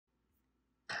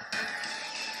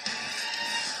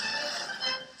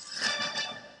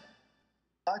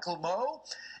Michael Moe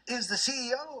is the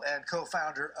CEO and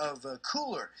co-founder of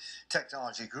KULR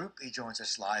Technology Group. He joins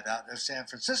us live out of San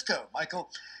Francisco. Michael,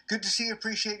 good to see you.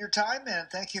 Appreciate your time, and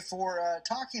thank you for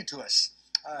talking to us.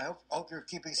 I hope you're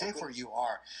keeping safe where you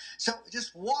are. So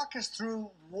just walk us through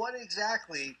what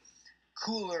exactly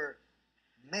KULR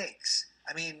makes.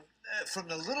 I mean, from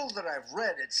the little that I've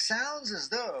read, it sounds as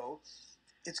though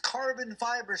it's carbon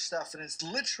fiber stuff, and it's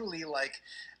literally like,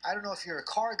 I don't know if you're a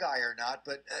car guy or not,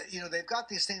 but they've got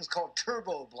these things called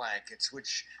turbo blankets,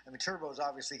 which, I mean, turbos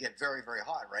obviously get very, very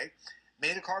hot, right?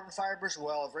 Made of carbon fiber as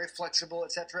well, very flexible,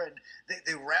 etc. And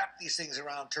they wrap these things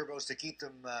around turbos to keep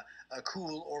them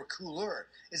cool or cooler.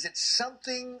 Is it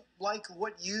something like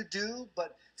what you do,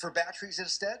 but for batteries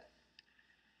instead?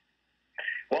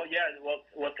 Well, yeah.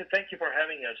 Well, thank you for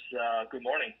having us. Good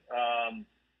morning.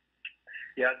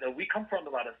 We come from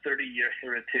about a 30-year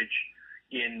heritage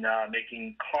in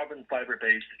making carbon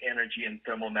fiber-based energy and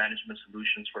thermal management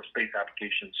solutions for space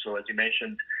applications. So as you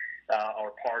mentioned,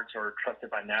 our parts are trusted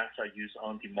by NASA, used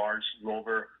on the Mars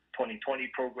Rover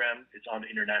 2020 program. It's on the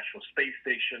International Space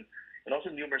Station, and also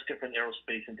numerous different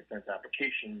aerospace and defense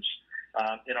applications.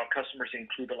 And our customers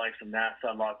include the likes of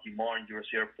NASA, Lockheed Martin, U.S.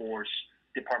 Air Force,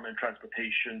 Department of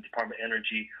Transportation, Department of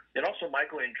Energy, and also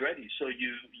Michael Andretti. So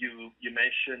you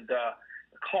mentioned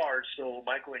cars. So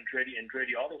Michael Andretti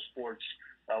Autosports,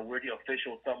 we're the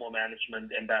official thermal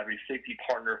management and battery safety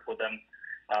partner for them.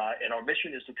 And our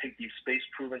mission is to take these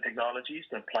space-proven technologies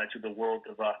and apply to the world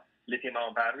of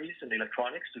lithium-ion batteries and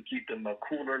electronics to keep them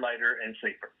cooler, lighter, and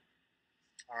safer.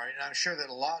 All right, and I'm sure that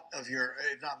a lot of your,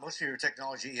 if not most of your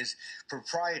technology is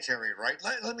proprietary, right?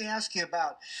 Let me ask you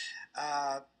about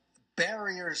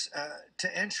barriers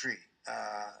to entry,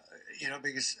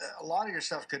 because a lot of your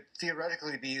stuff could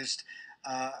theoretically be used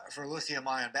for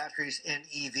lithium-ion batteries in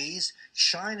EVs.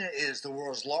 China is the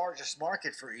world's largest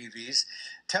market for EVs.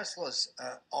 Tesla's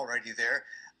already there.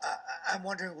 I'm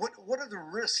wondering, what are the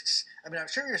risks? I mean, I'm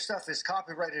sure your stuff is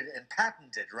copyrighted and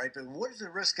patented, right? But what is the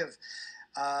risk of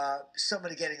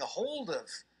somebody getting a hold of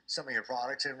some of your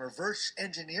products and reverse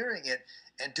engineering it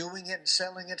and doing it and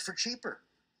selling it for cheaper?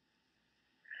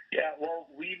 Yeah, well,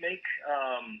 we make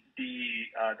the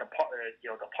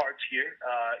parts here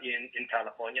in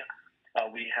California.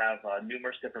 We have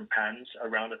numerous different patents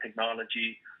around the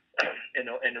technology,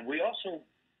 and we also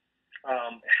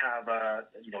have a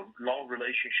long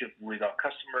relationship with our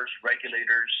customers,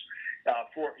 regulators.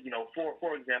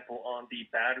 For example, on the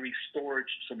battery storage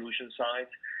solution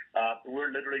side,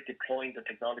 we're literally deploying the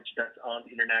technology that's on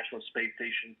the International Space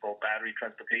Station for battery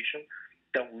transportation.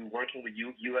 Then we're working with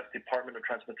U.S. Department of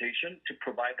Transportation to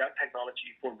provide that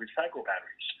technology for recycled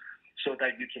batteries, so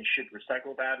that you can ship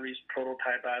recycled batteries,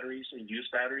 prototype batteries, and used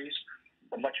batteries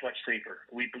much, much safer.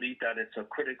 We believe that it's a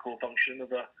critical function of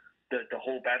the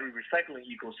whole battery recycling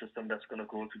ecosystem that's going to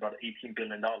grow to about $18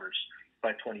 billion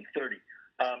by 2030.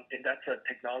 And that's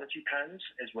technology patents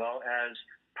as well as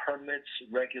permits,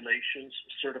 regulations,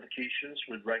 certifications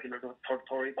with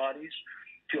regulatory bodies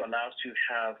to allow us to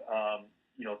have,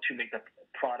 to make the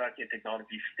product and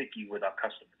technology sticky with our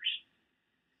customers.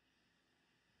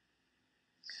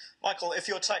 Michael, if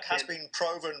your tech has been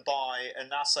proven by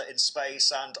NASA in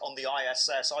space and on the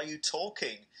ISS, are you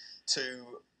talking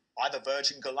to either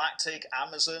Virgin Galactic,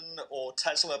 Amazon, or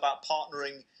Tesla about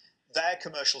partnering their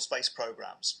commercial space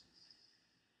programs?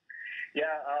 Yeah,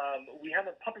 we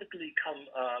haven't publicly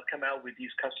come out with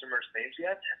these customers' names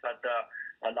yet, but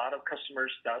a lot of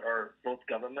customers that are both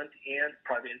government and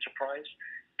private enterprise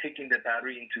taking the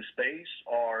battery into space,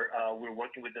 or we're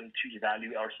working with them to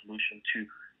evaluate our solution to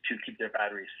keep their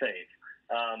batteries safe.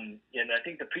 And I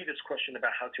think the previous question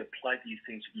about how to apply these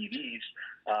things to EVs,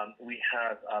 we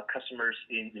have customers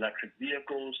in electric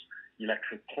vehicles,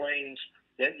 electric planes,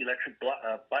 and electric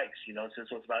bikes.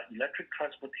 So it's about electric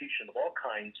transportation of all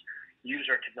kinds. Use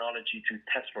our technology to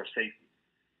test for safety.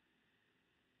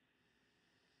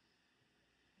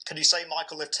 Can you say,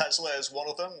 Michael, if Tesla is one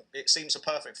of them, it seems a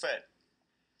perfect fit?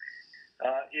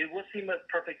 It would seem a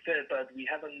perfect fit, but we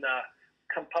haven't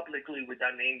come publicly with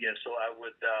that name yet, so I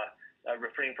would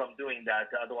refrain from doing that.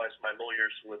 Otherwise, my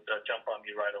lawyers would jump on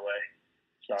me right away.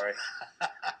 Sorry.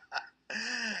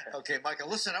 Okay, Michael,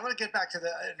 listen, I want to get back to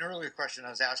an earlier question I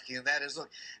was asking, and that is,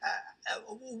 look,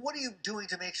 what are you doing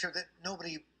to make sure that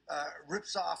nobody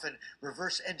rips off and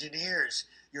reverse engineers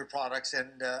your products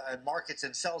and markets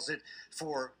and sells it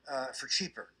for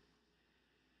cheaper?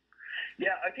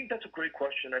 Yeah, I think that's a great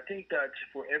question. I think that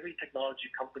for every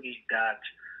technology company that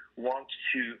wants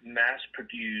to mass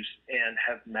produce and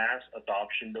have mass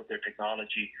adoption of their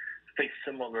technology face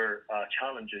similar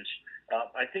challenges,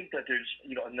 I think that there's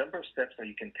a number of steps that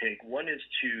you can take. One is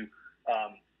to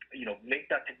make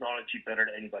that technology better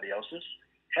than anybody else's,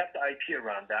 have the IP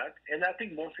around that, and I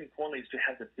think most importantly is to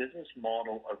have the business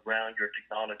model around your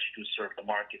technology to serve the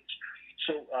markets.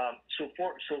 So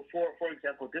for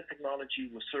example, this technology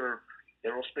will serve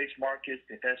aerospace markets,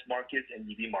 defense markets, and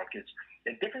EV markets.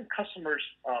 And different customers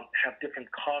have different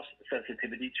cost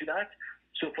sensitivity to that.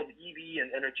 So for the EV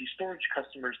and energy storage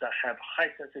customers that have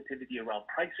high sensitivity around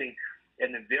pricing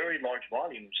and in very large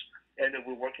volumes, and then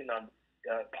we're working on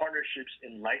partnerships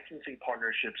and licensing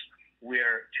partnerships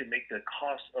where to make the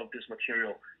cost of this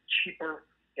material cheaper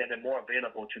and then more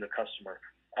available to the customer.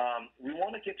 We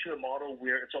want to get to a model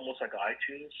where it's almost like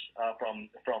iTunes from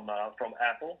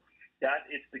Apple, that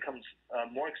it becomes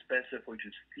more expensive for you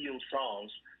to steal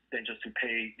songs than just to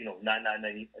pay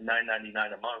 $9.99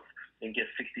 a month and get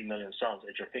 60 million songs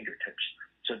at your fingertips.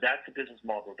 So that's the business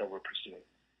model that we're pursuing.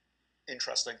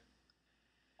 Interesting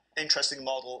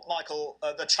model. Michael,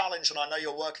 the challenge, and I know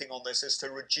you're working on this, is to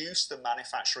reduce the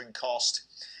manufacturing cost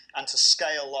and to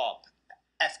scale up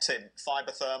FTIM,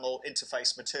 fiber thermal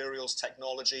interface materials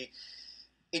technology,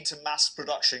 into mass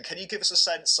production. Can you give us a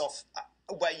sense of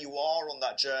where you are on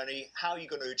that journey, how you're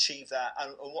going to achieve that,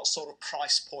 and what sort of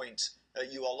price point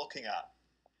you are looking at?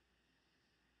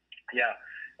 Yeah.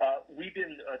 We've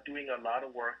been doing a lot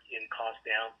of work in cost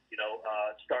down,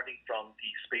 starting from the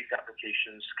space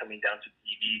applications coming down to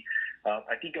EV.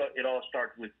 I think it all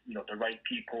starts with, the right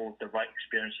people, the right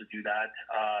experience to do that.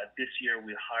 This year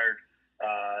we hired,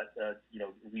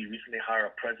 we recently hired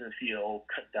a president CEO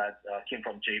that came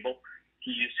from Jabil.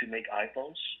 He used to make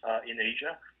iPhones in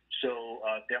Asia. So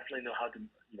definitely know how to,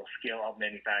 scale up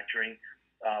manufacturing.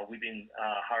 We've been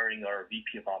hiring our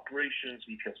VP of operations,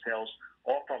 VP of sales,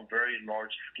 all from very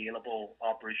large scalable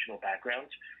operational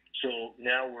backgrounds. So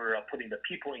now we're putting the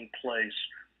people in place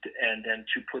and then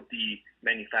to put the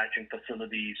manufacturing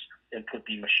facilities and put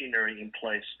the machinery in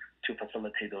place to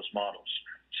facilitate those models.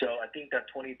 So I think that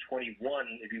 2021,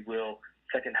 if you will,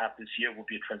 second half this year will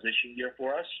be a transition year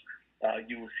for us.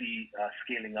 You will see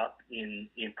scaling up in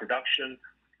production,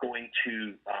 going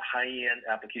to high-end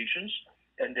applications.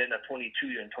 And then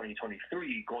 22 and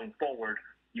 2023 going forward,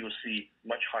 you will see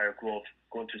much higher growth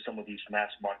going to some of these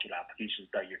mass market applications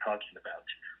that you're talking about.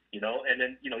 And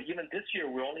then, even this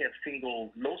year, we're only at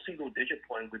low single digit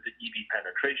point with the EV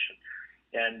penetration.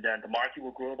 And the market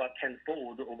will grow about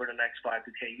tenfold over the next 5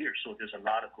 to 10 years. So there's a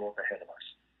lot of growth ahead of us.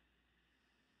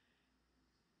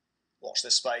 Watch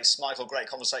this space. Michael, great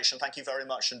conversation. Thank you very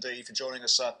much indeed for joining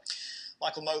us.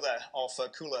 Michael Moe there of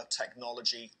KULR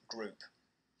Technology Group.